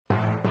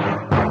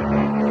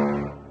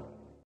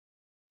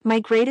My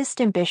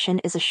Greatest Ambition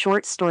is a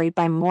short story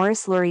by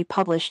Morris Lurie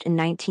published in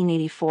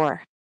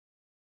 1984.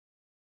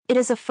 It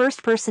is a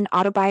first-person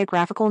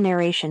autobiographical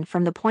narration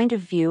from the point of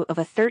view of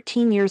a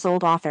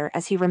 13-year-old author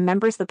as he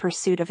remembers the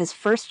pursuit of his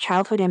first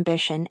childhood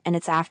ambition and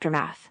its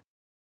aftermath.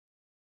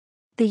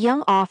 The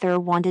young author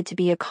wanted to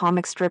be a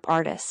comic strip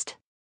artist.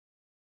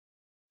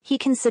 He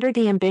considered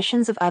the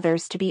ambitions of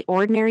others to be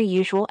ordinary,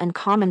 usual, and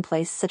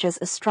commonplace, such as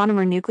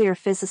astronomer, nuclear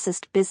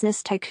physicist,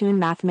 business tycoon,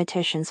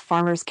 mathematicians,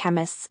 farmers,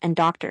 chemists, and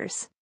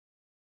doctors.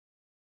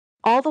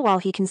 All the while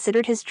he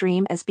considered his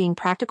dream as being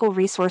practical,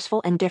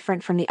 resourceful, and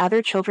different from the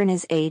other children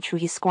his age who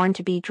he scorned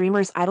to be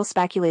dreamers, idle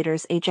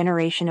speculators, a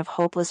generation of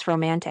hopeless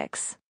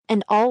romantics,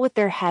 and all with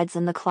their heads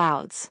in the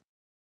clouds.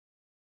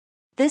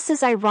 This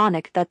is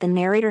ironic that the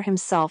narrator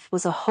himself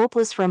was a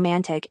hopeless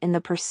romantic in the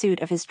pursuit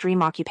of his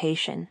dream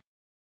occupation.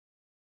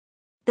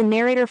 The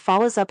narrator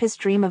follows up his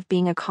dream of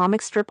being a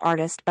comic strip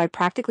artist by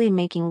practically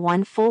making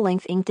one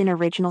full-length inked-in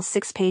original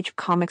 6-page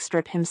comic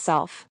strip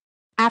himself.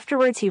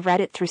 Afterwards he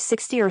read it through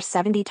 60 or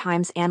 70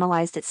 times,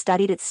 analyzed it,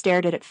 studied it,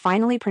 stared at it,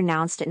 finally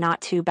pronounced it not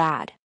too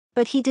bad.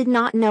 But he did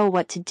not know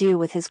what to do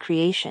with his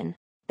creation.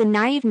 The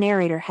naive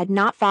narrator had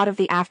not thought of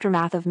the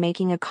aftermath of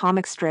making a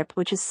comic strip,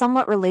 which is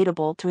somewhat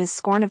relatable to his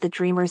scorn of the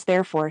dreamers.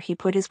 Therefore he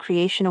put his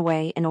creation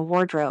away in a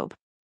wardrobe.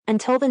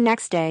 Until the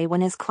next day, when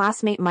his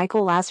classmate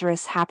Michael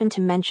Lazarus happened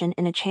to mention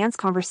in a chance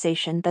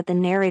conversation that the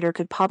narrator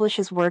could publish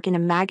his work in a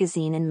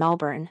magazine in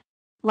Melbourne.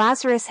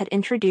 Lazarus had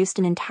introduced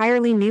an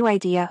entirely new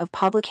idea of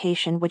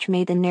publication which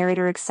made the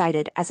narrator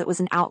excited, as it was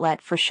an outlet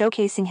for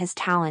showcasing his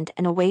talent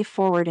and a way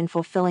forward in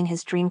fulfilling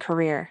his dream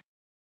career.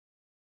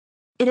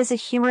 It is a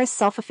humorous,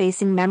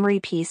 self-effacing memory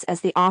piece as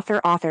the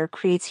author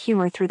creates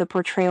humor through the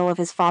portrayal of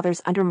his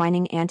father's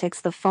undermining antics,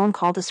 the phone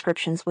call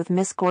descriptions with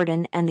Miss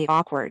Gordon, and the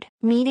awkward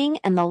meeting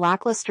and the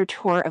lackluster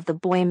tour of the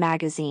Boy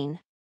magazine.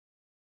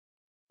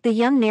 The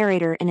young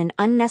narrator, in an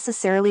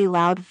unnecessarily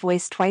loud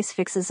voice, twice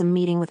fixes a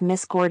meeting with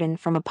Miss Gordon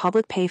from a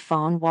public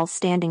payphone while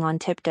standing on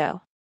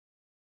tiptoe.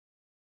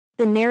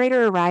 The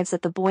narrator arrives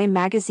at the Boy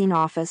magazine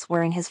office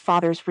wearing his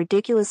father's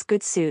ridiculous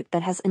good suit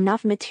that has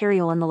enough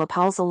material in the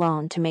lapels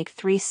alone to make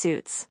 3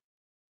 suits.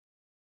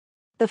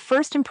 The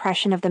first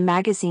impression of the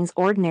magazine's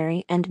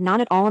ordinary and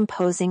not at all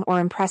imposing or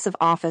impressive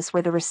office,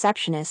 where the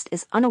receptionist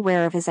is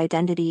unaware of his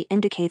identity,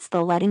 indicates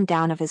the letting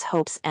down of his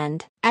hopes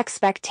and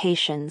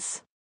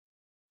expectations.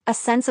 A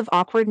sense of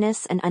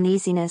awkwardness and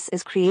uneasiness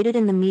is created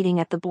in the meeting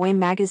at the Boy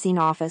magazine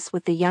office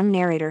with the young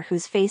narrator,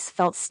 whose face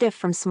felt stiff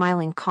from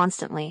smiling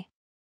constantly.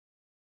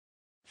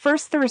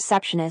 First, the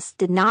receptionist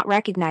did not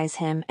recognize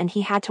him and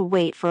he had to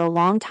wait for a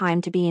long time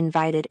to be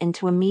invited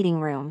into a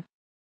meeting room.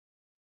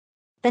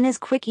 Then his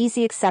quick,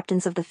 easy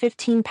acceptance of the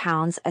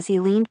 £15 as he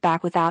leaned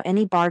back without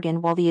any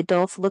bargain while the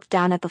adults looked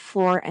down at the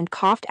floor and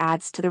coughed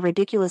adds to the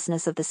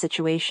ridiculousness of the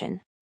situation.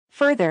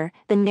 Further,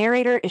 the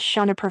narrator is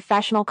shown a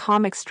professional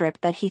comic strip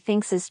that he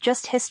thinks is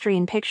just history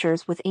in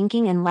pictures with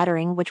inking and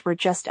lettering which were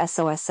just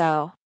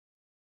SOSO.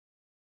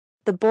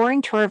 The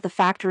boring tour of the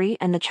factory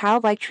and the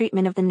childlike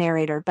treatment of the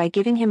narrator by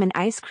giving him an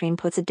ice cream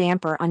puts a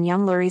damper on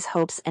young Lurie's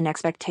hopes and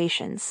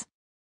expectations.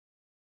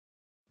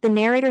 The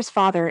narrator's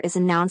father is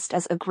announced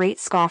as a great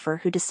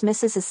scoffer who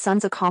dismisses his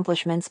son's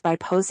accomplishments by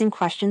posing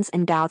questions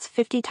and doubts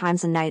 50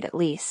 times a night at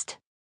least.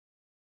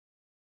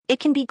 It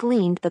can be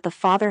gleaned that the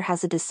father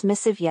has a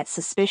dismissive yet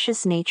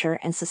suspicious nature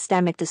and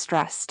systemic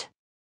distrust.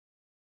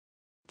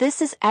 This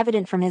is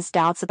evident from his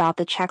doubts about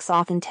the check's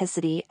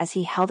authenticity as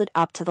he held it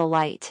up to the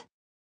light.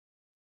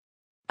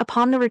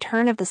 Upon the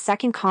return of the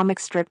second comic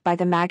strip by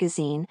the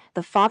magazine,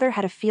 the father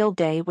had a field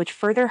day which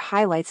further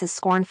highlights his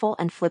scornful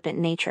and flippant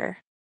nature.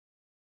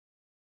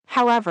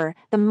 However,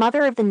 the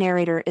mother of the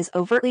narrator is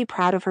overtly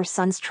proud of her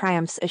son's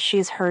triumphs as she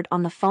is heard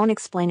on the phone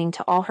explaining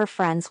to all her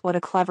friends what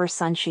a clever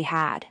son she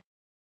had.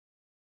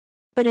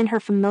 But in her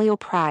familial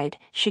pride,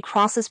 she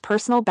crosses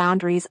personal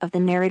boundaries of the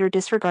narrator,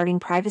 disregarding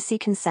privacy,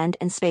 consent,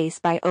 and space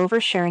by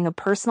oversharing a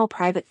personal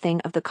private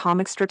thing of the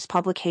comic strip's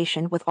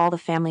publication with all the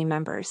family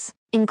members,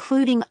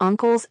 including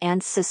uncles,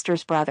 aunts,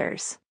 sisters,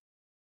 brothers.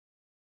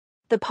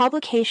 The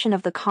publication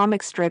of the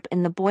comic strip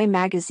in the Boy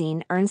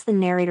magazine earns the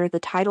narrator the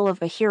title of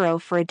a hero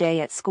for a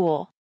day at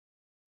school.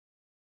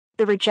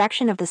 The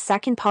rejection of the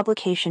second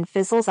publication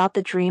fizzles out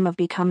the dream of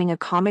becoming a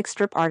comic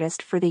strip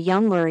artist for the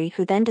young Lurie,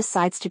 who then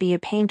decides to be a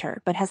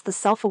painter but has the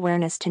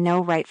self-awareness to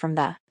know right from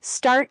the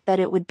start that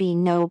it would be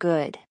no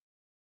good.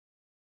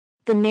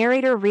 The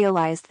narrator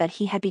realized that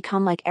he had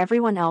become, like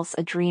everyone else,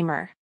 a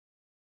dreamer.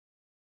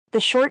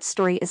 The short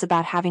story is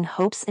about having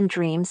hopes and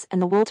dreams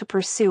and the will to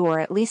pursue or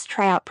at least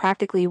try out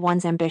practically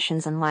one's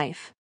ambitions in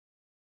life.